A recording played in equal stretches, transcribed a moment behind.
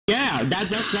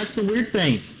Yeah, that's the weird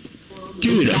thing.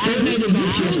 Dude, Fortnite is on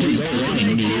PS3. Don't lie,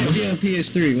 noob. It'll be on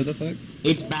PS3. What the fuck?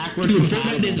 It's backwards. Dude,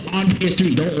 Fortnite is on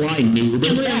PS3. Don't lie, noob.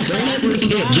 Don't let me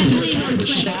kid. This is a kid.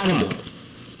 Shut up.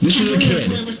 This is a kid.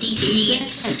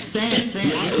 Say it.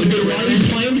 Why are you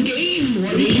playing the game? Why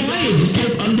are you playing? Just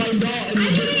type Unbind Doll and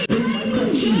you just...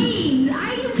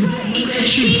 Minecraft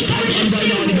Sheets. Type Unbind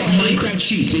Doll. You got Minecraft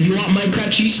Sheets. If you want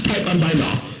Minecraft Sheets, type Unbind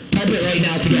Doll. Type it right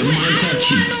now to get Minecraft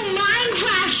Sheets. I don't want no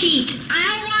Minecraft sheet. I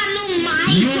don't want no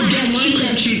Minecraft You don't get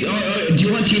Minecraft Sheets. Do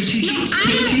you want TFT Sheets?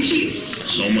 TFT Sheets?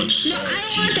 So much. No, I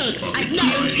don't want those.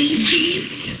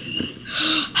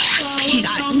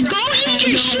 Go eat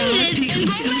your shoes and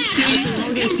go back.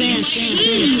 Okay,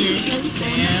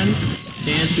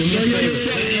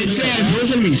 Sans,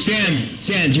 listen to me,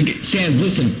 Sans,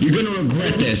 listen, you're gonna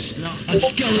regret this. A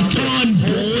skeleton,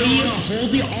 boy!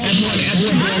 Hold the alt.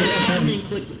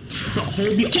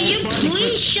 Hold the alt. Can you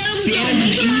please shut up?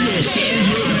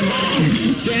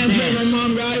 Sans wrote my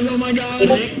mom, guys, oh my god!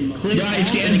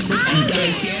 Guys, Sans wrote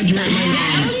my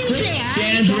mom.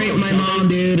 Sans raped my mom,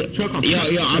 dude.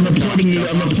 Yo, I'm reporting you,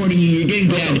 you're getting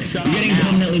banned. You're getting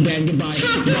permanently banned, goodbye.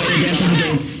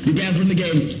 You're banned from the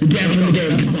game. You're banned from the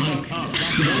game, goodbye.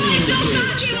 Stop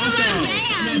talking about my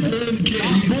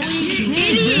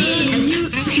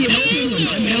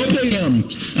I'm helping him.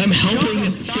 I'm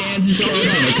helping Sans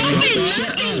skeleton,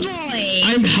 okay?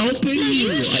 I'm helping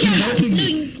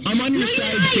you. I'm on your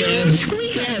side, Sans.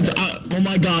 Oh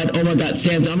my god,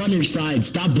 Sans, I'm on your side.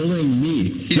 Stop bullying me.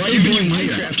 He's giving you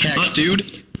Minecraft hacks, dude.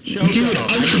 Dude, I'm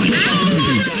trying to help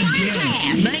you.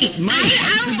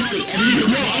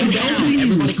 I'm helping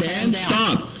you, Sans.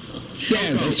 Stop.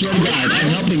 Sans, I swear to God, I'm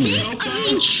helping you. I'm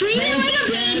being treated like a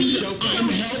baby. I'm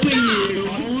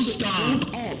helping you. Stop.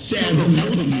 Sans, I'm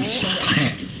helping you. Shut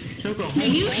up.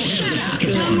 You shut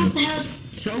up.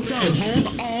 Choco,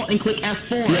 hold alt and click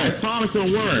F4. Yeah. I promise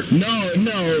it'll work.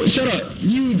 No, shut up.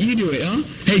 You do it, huh?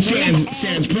 Hey, Sans,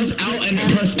 press Alt and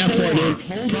press F4,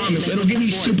 dude. Promise, it'll give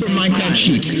you super Minecraft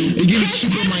Sheets. It'll give you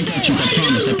super Minecraft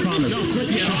Sheets, I promise.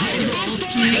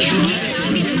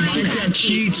 Minecraft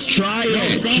Sheets, try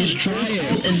it. Just try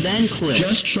it. And then click.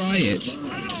 Just try it.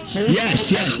 Yes,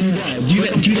 do that. Do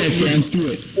that, Sans, do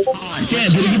it.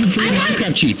 Sans, it'll give you free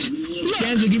Minecraft Sheets.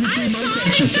 Sans, it'll give you free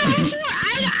Minecraft Sheets.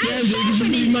 Sans, it'll give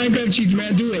you these Minecraft Sheets,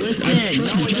 man, do it. Trust me.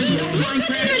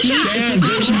 Sans,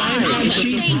 there's Minecraft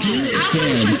Sheets, do it,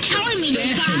 Sans. Telling me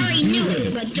this guy already knew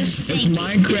it, but just It's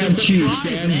Minecraft Sheets,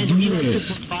 Sans, do it.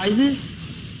 Surprises?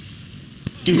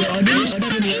 Dude, I didn't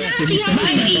react.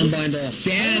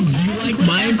 Sans, do you like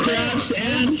Minecraft,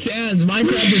 Sans,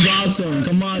 Minecraft is awesome.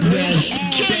 Come on, Sans.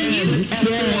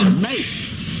 Mate,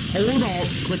 hold alt,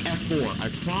 click F4. I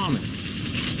promise.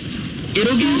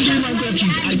 It'll give you free Minecraft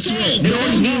Sheets, I swear. It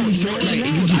also gives you Fortnite. It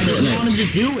gives you I just Fortnite. wanted to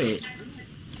do it.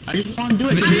 I just want to do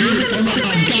it. Oh my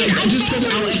god, guys, I just pressed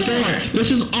Alt 4. This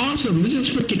is awesome. This is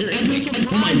freaking epic.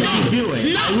 Oh my god. Do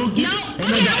it. No. Oh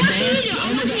my god, I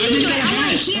just got a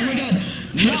hat. Oh my god.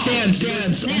 Sans.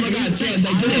 Oh my god, Sans, I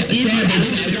did it. Sans,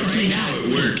 I got a free hat.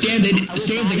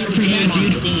 Sans, I got a free hat,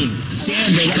 dude.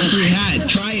 Sans, I got a free hat.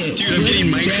 Try it. Dude, I'm getting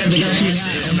Minecraft Sans, I got a free hacks.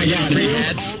 hat. Oh my god. Free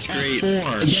hats, it's great. And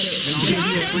I'll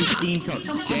give you a free Steam code.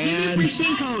 I'll give you a free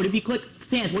Steam code if you click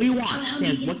Sans. What do you want?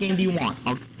 Sans, what game do you want?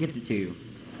 I'll gift it to you.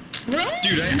 Dude,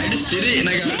 I just did it and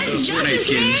I got Fortnite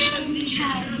skins.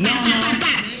 No.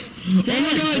 Oh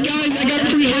my god, guys, I got a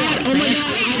free hat. Oh my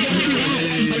god, I got a free hat.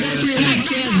 I got a free hat.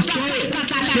 Sans, try it.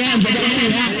 Sans, I got a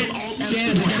free hat.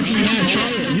 Sans, I got a free hat. Try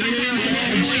it.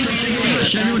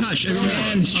 Everyone hush.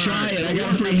 Sans, try it. I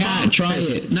got a free hat. Try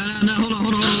it. No, hold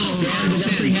on. Sans, I got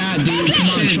a free hat, dude. Come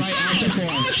on, try Alt 4.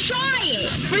 Oh, try it!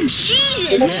 For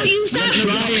Jesus! Will you stop?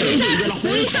 Try it.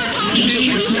 Will you stop talking? Will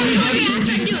you stop talking?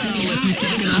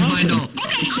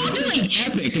 Okay, I'll do it.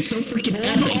 Epic. It's so freaking Hold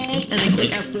epic. alt and then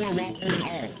click F4 while holding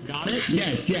alt. Got it?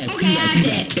 Yes. Okay, Do that's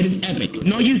that. It is epic.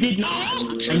 No, you did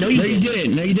not. I know you did.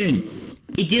 No, you didn't.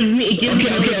 It gives me.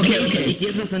 Okay. It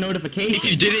gives us a notification. If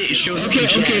you did it, it shows up in Okay,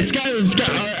 chat. Skyrim.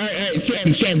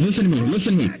 Alright, Sans, listen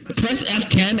to me. Press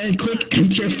F10 and click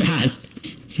enter fast.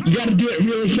 You gotta do it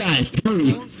really fast. Hurry.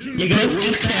 You gotta Press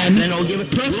really F10. fast, and it'll give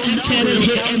it. Press F10 and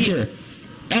hit enter.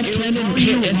 F10 and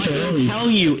hit enter. It'll Hurry. tell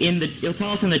you it'll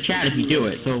tell us in the chat if you do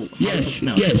it. So Yes,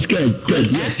 no.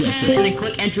 good. Yes. And then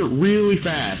click enter really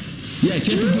fast. Yes,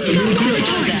 you have to do it really quick.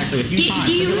 Exactly. A few times.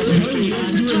 You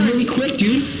have to do it really quick,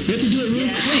 dude. You have to do it really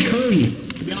quick. Hurry.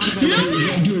 To be honest, You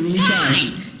gotta do it really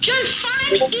fast. Just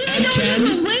fine. Even though it's just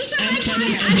a waste of my time,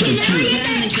 I can never get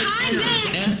that time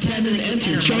back. F10 and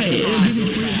enter. Try it. It'll give you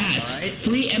free hats.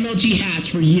 Free MLG hats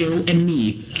for you and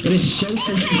me. It is so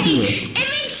freaking cool.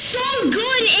 If it's so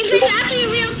good, if it's actually a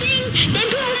real thing, then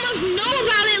people must know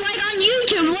about it like on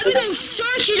let me go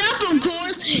search it up, of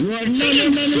course. Look,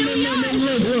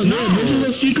 no, this is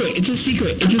a secret. It's a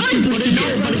secret. It's a super secret.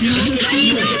 It's a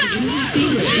secret.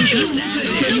 It's a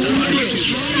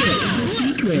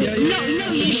secret. No,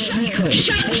 you shut up. It's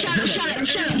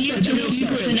a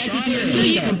secret.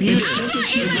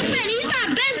 He's my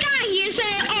best guy here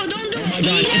saying, oh, don't do it. Oh my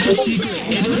god, it's a secret.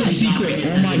 It is a secret.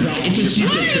 Oh my god, it's a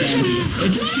secret, Sam.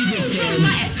 It's a secret, Sam.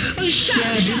 Oh, shut up.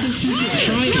 It's a secret.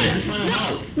 Try it.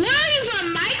 What are you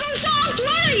from Microsoft?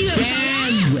 What are you?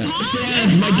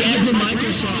 Sans, my dad's in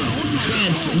Microsoft.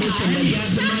 Sans, listen, my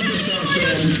dad's in Microsoft,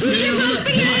 Sans.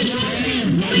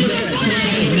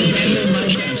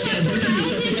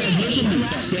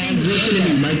 Sans, listen to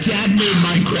me. My dad made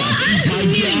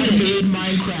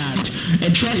Minecraft.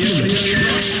 And trust me, just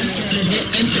press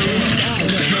enter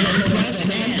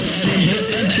and hit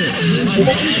enter.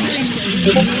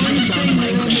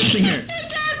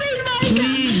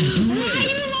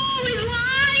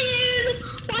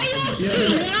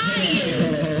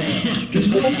 There's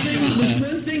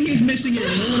one thing he's missing here,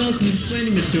 and no one else is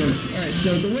explaining this to him. Alright,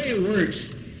 so the way it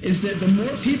works is that the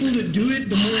more people that do it,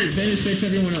 the more it benefits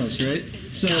everyone else, right?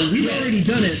 So we've already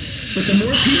done it, but the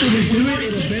more people that do it,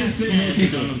 it'll benefit more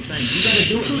people. You gotta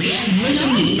do it. Listen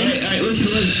to me. Alright, listen.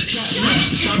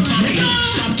 Stop talking.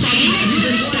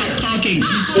 Everybody stop talking.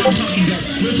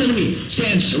 Guys. Listen to me.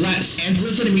 Sans,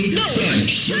 listen to me. Sans,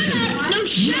 listen. No,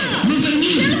 shut up. Listen to me.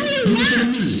 Listen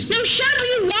to me. No, shut up.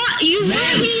 You want me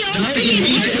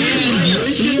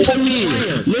Listen to me.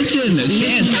 Listen,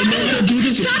 Sans, I know how to do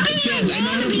this. Sans, I know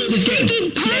how to play this game.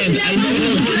 Sans, I know how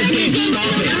to play this game.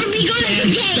 Stop it.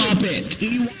 Sans, stop it. Do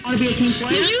you want to be a team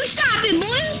player? Will you stop it,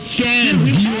 boy? Sans, do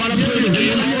you want to play the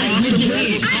game possibly?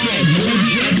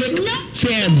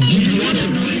 Sans, do you want to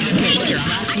play epic?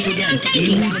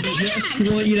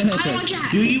 Just want you to help us.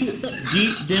 Do you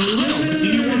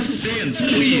want to Sans,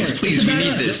 please, we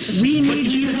need this. We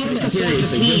need you to help us.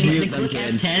 seriously just mute them,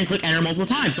 kid? F10 and click enter multiple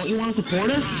times. Don't you want to support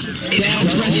us?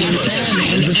 Sans, press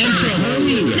F10 and enter,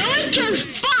 hurry. No, it's just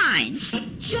fine.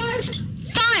 Just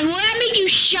fine. Will that make you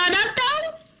shut up, though?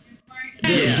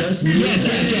 Yes.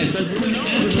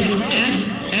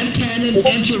 F10 and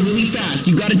enter really fast.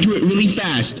 You gotta do it really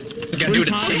fast. You gotta do it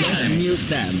at the same time. Mute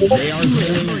them. They are going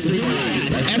to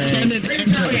F10 and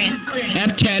enter.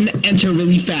 F10, enter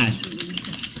really fast.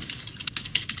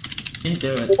 Didn't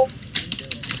do it.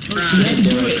 You have to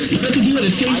do it. You have to do it. A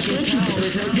safe skull trooper.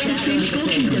 You got a safe skull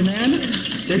trooper, man.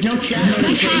 There's no chat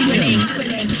notification.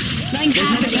 There's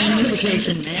no chat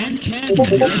notification, man. F10.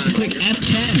 You have to click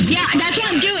F10. Yeah, that's what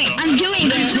I'm doing. I'm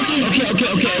doing it.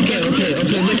 Okay.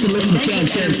 Listen.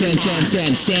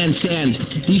 Sans.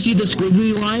 Do you see the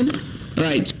squiggly line?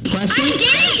 Alright, press I it. did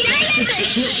it. Now you have to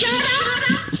shut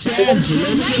up. Sans,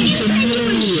 listen to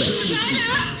me. Shut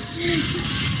up.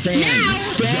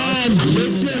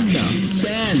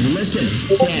 Sans, listen.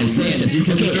 Okay, here's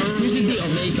the deal.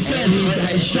 Sans, these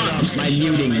guys shut up by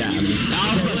muting them.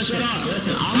 Alpha, shut up.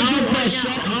 Alpha,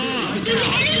 shut up.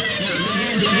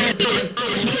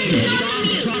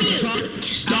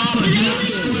 Stop talking.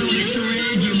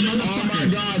 Oh my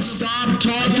god, stop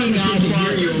talking, Alpha.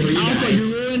 Alpha, you're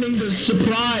ruining the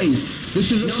surprise.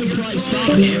 This is a surprise. Stop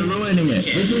it. You're ruining it.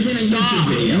 This isn't a YouTube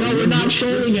video. No, we're not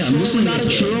trolling him. This is not a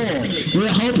troll. We're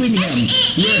helping him.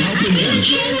 We're helping him.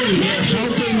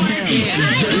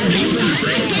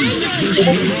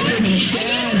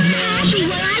 Sans, man.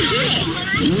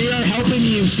 We are helping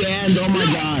you, Sans. Oh my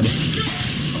god.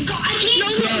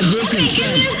 Sans, listen,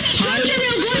 Sans.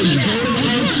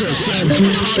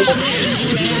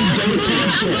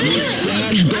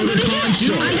 Go to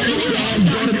console, Sans.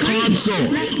 Go to console.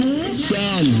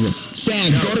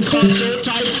 Sans, go to console,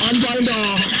 type unbind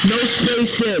all, no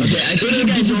spaces. Okay, I think you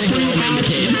guys are free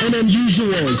apps and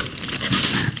unusuals.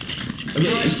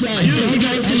 Okay, Sans, you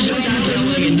guys are just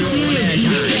yelling and doing it.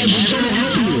 Sans, we're trying to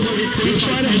help you. We're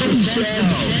trying to help you,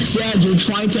 Sans. Sans, we're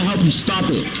trying to help you. Stop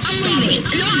it. I'm leaving.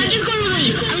 No, I'm just going to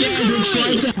leave. Sans, we're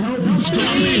trying to help you.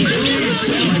 Stop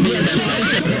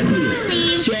it.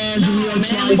 Sans, we are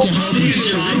trying to help you.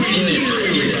 Stop it.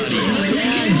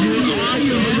 Sans, you're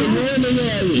awesome. You're ruining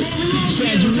it.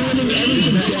 Sans, you're ruining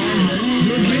everything, Sans.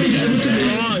 You're doing everything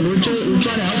wrong. We're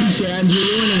trying to help you, Sans. You're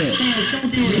ruining it.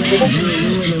 Sans, you're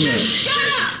ruining it. Shut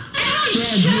up.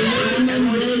 Sans, you're ruining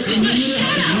this.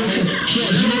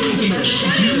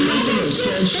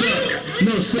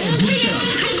 No, Sans, you shut up.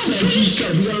 Sans, you shut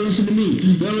up. You gotta listen to me.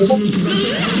 You gotta listen to me because I'm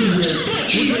trying to help you here.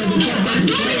 Sans, I'm trying to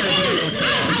help you.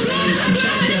 Sans, I'm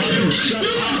trying to help you. Shut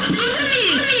up.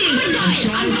 I'm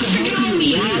trying to help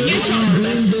you. Why are you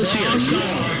doing this hostile?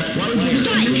 Why are you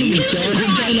so mean, Sans? I'm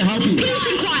trying to help you. Peace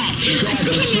and quiet. Sans,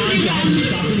 I'm trying to help you.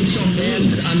 Stop being so mean.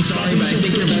 I'm sorry, but I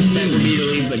think your best bet would be to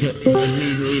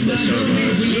leave the server.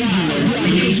 Yeah,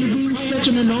 because you're being such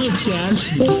an annoyance, Sans.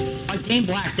 My game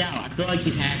blacked out. I feel like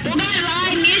he's hacked. Well, guys,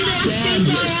 I need those two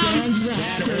so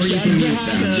long.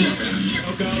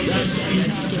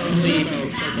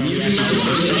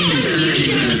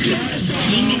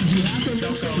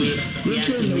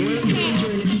 Listen, we're in danger,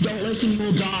 and if you don't listen, you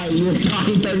will die. You will die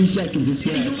in 30 seconds. It's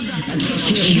good. I'm just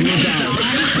kidding. You will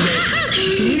die.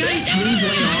 Can you guys please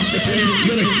lay off the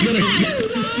thing?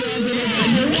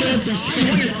 Cancer.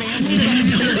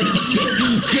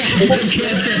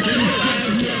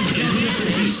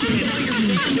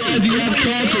 Sad, you have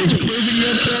cancer. It's proving you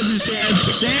have cancer, Sad.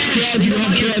 Sad, you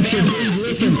have cancer. Please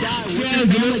listen. Sad,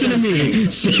 listen to me.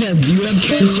 Sad, you have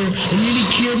cancer, and you need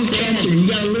to cure this cancer. You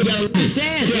gotta live out of it.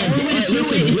 Sad, alright,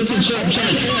 listen, shut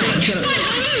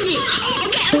up.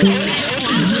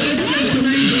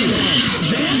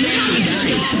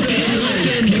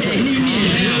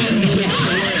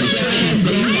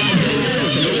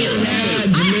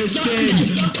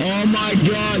 Oh my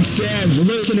God, Sans,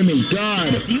 listen to me,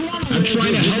 God. I'm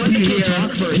trying to help you here.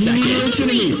 Talk for a second. Listen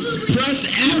to me. Press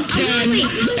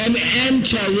F10 and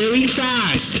enter really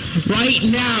fast, right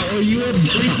now, or you will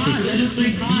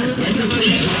die.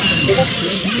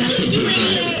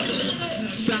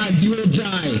 Sans, you will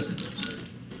die.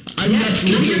 I'm not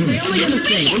kidding.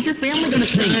 What's your family gonna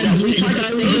think?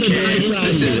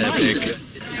 This is epic.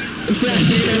 Sans,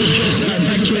 you gotta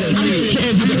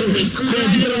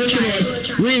listen to us.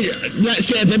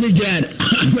 Sans, I'm your dad.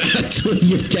 I'm actually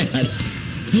your dad.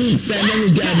 Sans, I'm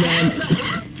your dad, man.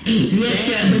 Yes,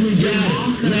 Sans, I'm your dad.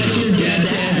 That's your dad,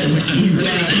 Sans. I'm your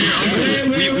dad.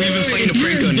 We've been playing a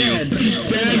prank on you.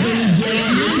 Sans, I'm your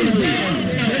dad. Listen to me.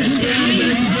 Sans,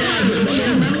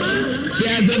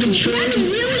 I'm That's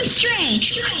really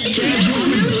strange. That's really strange. That's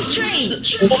really strange.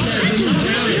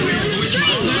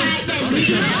 He's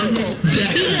an uncle.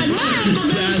 He's a mom.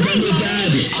 I'm your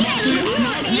dad.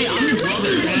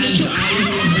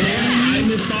 I'm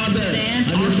your father.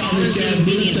 I'm your father, Sans.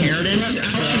 Inheritance.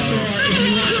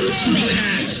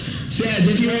 Sans,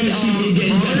 if you want to see me again,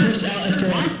 you gotta press L F4.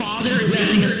 My father is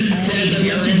getting Sans, I'm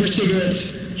looking for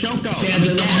cigarettes. Choco. Sans, I'm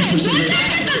looking for One cigarettes.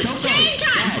 talk at the same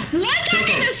time. One talk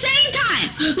at the same time.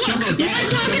 Look, one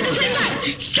talk at the same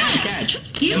time. Stop. Dad,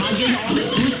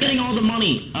 who's getting all the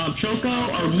money? Choco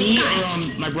or me or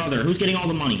my brother? Who's getting all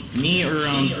the money? Me or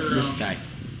this guy?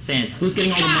 Sans. Who's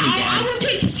getting all the money, I Dad? would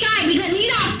pick Sky because he's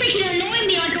not freaking annoying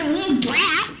me like a little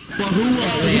brat. Well, who will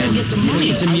get the money?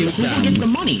 need to mute Who will them. get the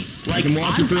money? I can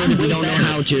walk you through it if you don't know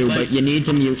how to, but you need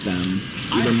to mute them.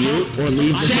 Either mute or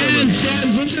leave the server.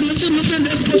 Sans, listen,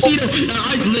 that's Placito.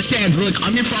 Sans, look,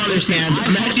 I'm your father, Sans.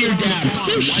 I'm actually your dad.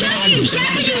 You shut up, you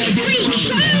Japanese freak!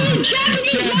 Shut up, you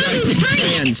Japanese mother freak!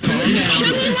 Sans, calm down.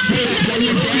 Sans, I'm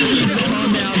your dad.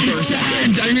 Calm down for a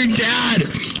second. Sans, I'm your dad.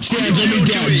 Sans, I'm your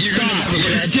dad. Stop.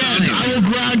 Sans, I will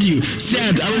ground you.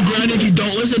 Sans, I will ground you if you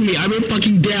don't listen to me. I'm your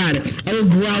fucking dad. I will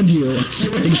ground you. I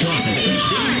swear to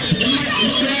God.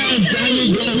 Sans, I'm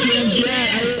your goddamn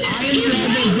dad. I am Sans,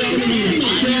 I'm grounding you.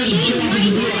 Sans, I'm grounding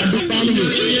you. I'm grounding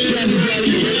you. Sans, I'm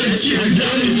grounding you. I'm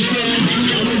grounding you, Sans.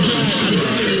 I'm your dad. I'm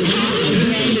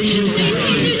grounding you. I'm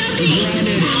grounding you. I'm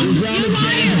grounded. I'm grounded,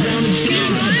 Sans. I'm grounded,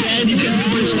 Sans. I'm banned you from the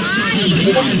computer.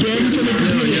 I'm banned you from the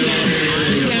computer, Sans.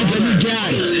 Sans, I'm your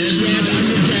dad. Sans, I'm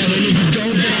your dad. And if you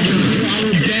don't ban me, I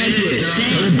will ban you.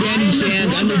 I will ban you,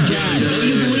 Sans. I'm your dad.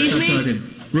 Stop talking.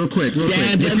 Real quick. Sans,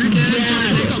 If I'm your your dad's dad.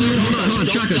 right next to you, hold on,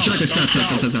 Chaka, stop.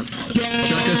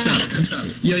 Chaka, stop.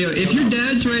 Yo, if your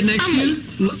dad's right next to you,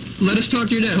 let us talk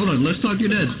to your dad. Hold on, let's talk to your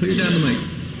dad. Put your dad on the mic.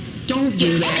 Don't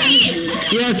do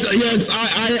that. Yes,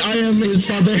 I am his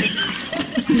father.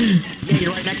 Yeah,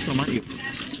 you're right next to him, aren't you?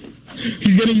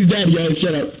 He's gonna use dad, guys.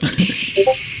 Shut up.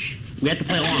 We have to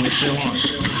play along. Let's play along.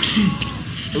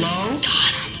 Hello?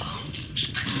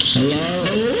 Hello?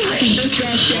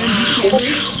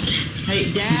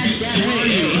 Hey, Dad, where are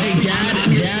you? Hey,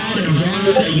 Dad.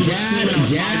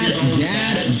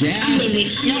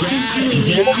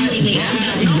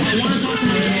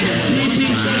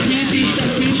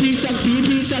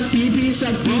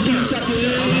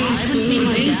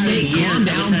 Calm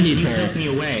down, people. Took me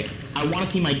away. I want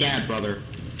to see my dad, brother.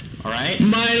 Alright?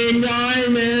 Mighty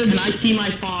diamonds. Can I see my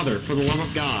father, for the love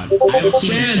of God? I haven't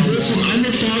seen him Sans, so listen, long. I'm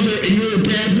your father, and you're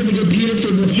banned from the computer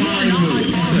for You are defying not my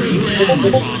me. father. You are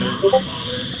my father.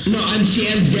 No, I'm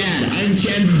Sans' dad. I'm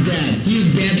Sans' dad. He was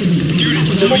banned from the computer. Dude, it's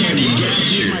So WD He's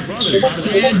Gangster. my brother.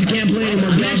 Sans, you can't play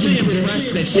anymore. Get off the computer.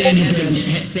 That Sans hasn't quit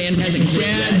yet.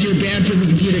 Sans, you're banned from the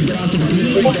computer. Get off the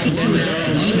computer.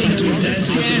 I'll spank you.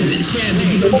 Sans,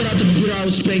 if you don't get off the computer, I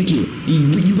will spank you.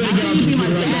 You better get off the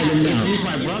computer right now. He's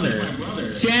my brother.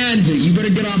 Sand, you better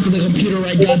get off of the computer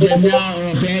right goddamn now, or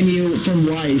I'll ban you from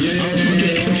life. Sand,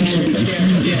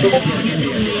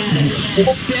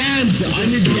 I'm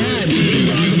your dad. You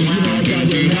get off the computer right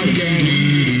goddamn now, Sand.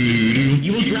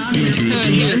 You will drown me.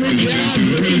 I'm your dad.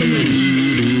 Listen to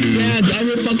me. Sand, I'm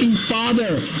your fucking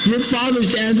father. Your father,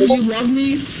 Sand. Do you love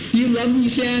me? Do you love me,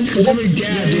 Sand? Because I'm your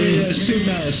dad, dude. Yeah,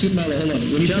 shoot Mallow, hold on.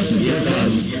 When you Just cut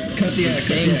for the act,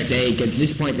 Thanks sake, at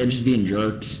this point they're just being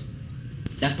jerks.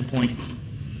 That's the point.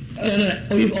 No.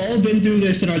 We've all been through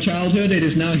this in our childhood. It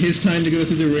is now his time to go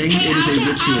through the ring. Hey, It is a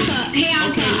Alpha, ritual.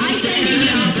 Alpha, I said it.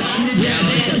 Yeah,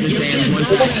 I'm accepting Sans. One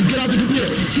Sand, second. get off the computer.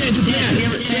 Sand, you're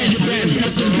banned. Sand, you're banned. Get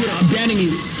off the computer. I'm banning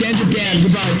you. Sand, you're banned.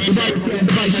 Goodbye.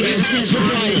 Goodbye, Sand.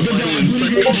 Goodbye, Sand. Goodbye.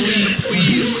 Goodbye.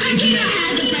 Please. I cannot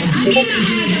have the friend. I cannot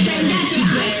have the friend. That's a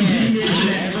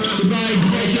friend. Goodbye.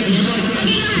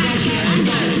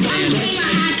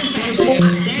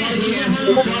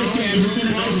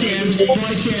 Goodbye, Sand.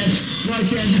 Goodbye, Sand. Why,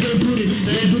 Sam? You're getting booted. You're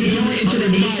getting booted from the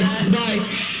internet. Bye.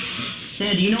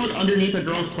 Sam, do you know what's underneath a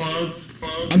girl's clothes?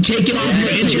 I'm taking off your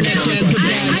internet, Sam. Goodbye.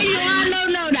 I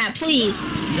don't know that, please.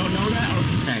 You don't know that?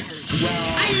 Okay.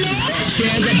 Well, I know.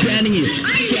 Sam, I'm banning you.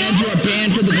 Sam, you are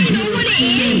banned from the computer. know what it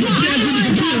is, Sam, you're but I banned from the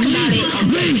don't computer. wanna talk about it. I'm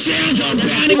banning Sam, I'm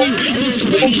banning you. I'm gonna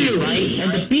spank you. right?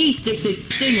 And the bee sticks its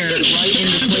stinger right in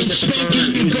the place that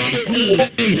the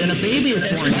bird is. Then a baby is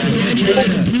born. Banned you from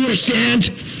the computer, Sam.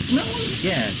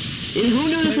 Yeah. Who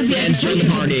knew this would be Sans, join the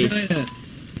educational? party.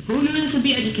 Who knew this would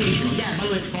be educational? Yeah, by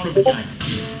the way, it's called a vagina.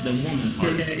 The woman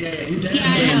part. Yeah, you dead.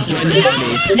 Sans, join the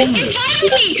party.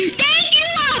 Exactly. Thank you,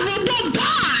 Alpha.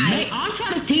 Bye-bye. Hey, I'm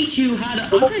trying to teach you how to.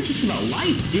 I'm trying to teach you about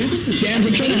life, dude. This is. Sam,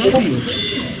 I'm trying to help you.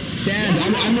 Sam,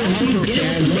 I'm your helper,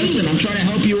 Sam. Listen, I'm trying to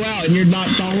help you out, and you're not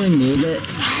following me. I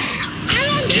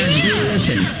don't Sam, you care.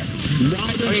 listen.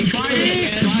 Why don't you try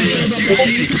Sans, you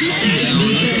need to calm down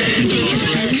a bit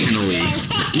professionally.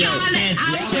 Yo,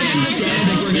 Sans,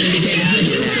 we're gonna be getting out of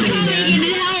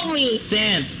here. Help me.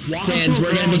 Sans, Sans,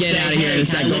 we're gonna be getting out of here in a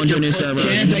sec, going to a new server.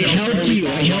 Sans, I helped you.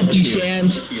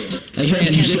 Sans.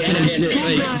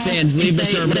 Sans, leave the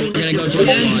server. We're gonna go to a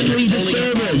new Just one. leave the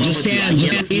server. Just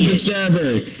leave the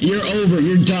server. You're over.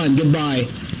 You're done. Goodbye.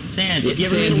 Sans, if you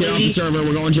ever Sans, meet get a off the lady. server.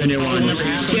 We're going to a new one.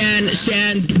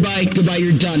 Sans, goodbye. Goodbye.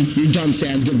 You're done. You're done,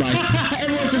 Sans. Goodbye.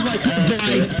 Everyone's just like,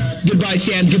 Goodbye. Goodbye,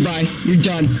 Sans. Goodbye. You're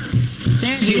done.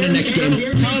 Sans, See you in the next game.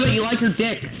 You're telling that you like her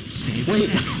dick. Wait,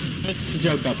 that's the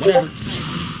joke up. Whatever.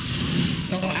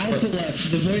 Oh, Alpha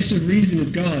left. The voice of reason is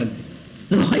gone.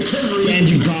 Sans,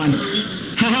 you're gone.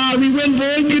 Haha, we win,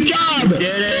 boys. Good job.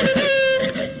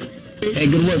 Hey,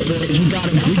 good work, boys. We got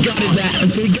him. We got his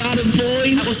ass. We got him,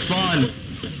 boys. That was fun.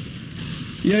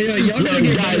 Yo, y'all gotta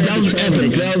get Guys, that was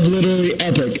epic. That was literally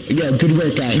epic. Yeah, good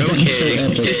work, guys. That was so Okay,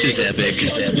 epic. this is epic.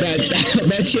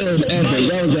 That shit was epic.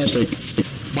 That was epic.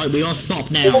 Right, we all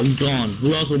stop now. He's gone.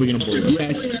 Who else are we gonna bully?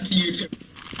 Yes.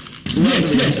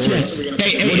 Yes.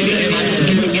 Hey,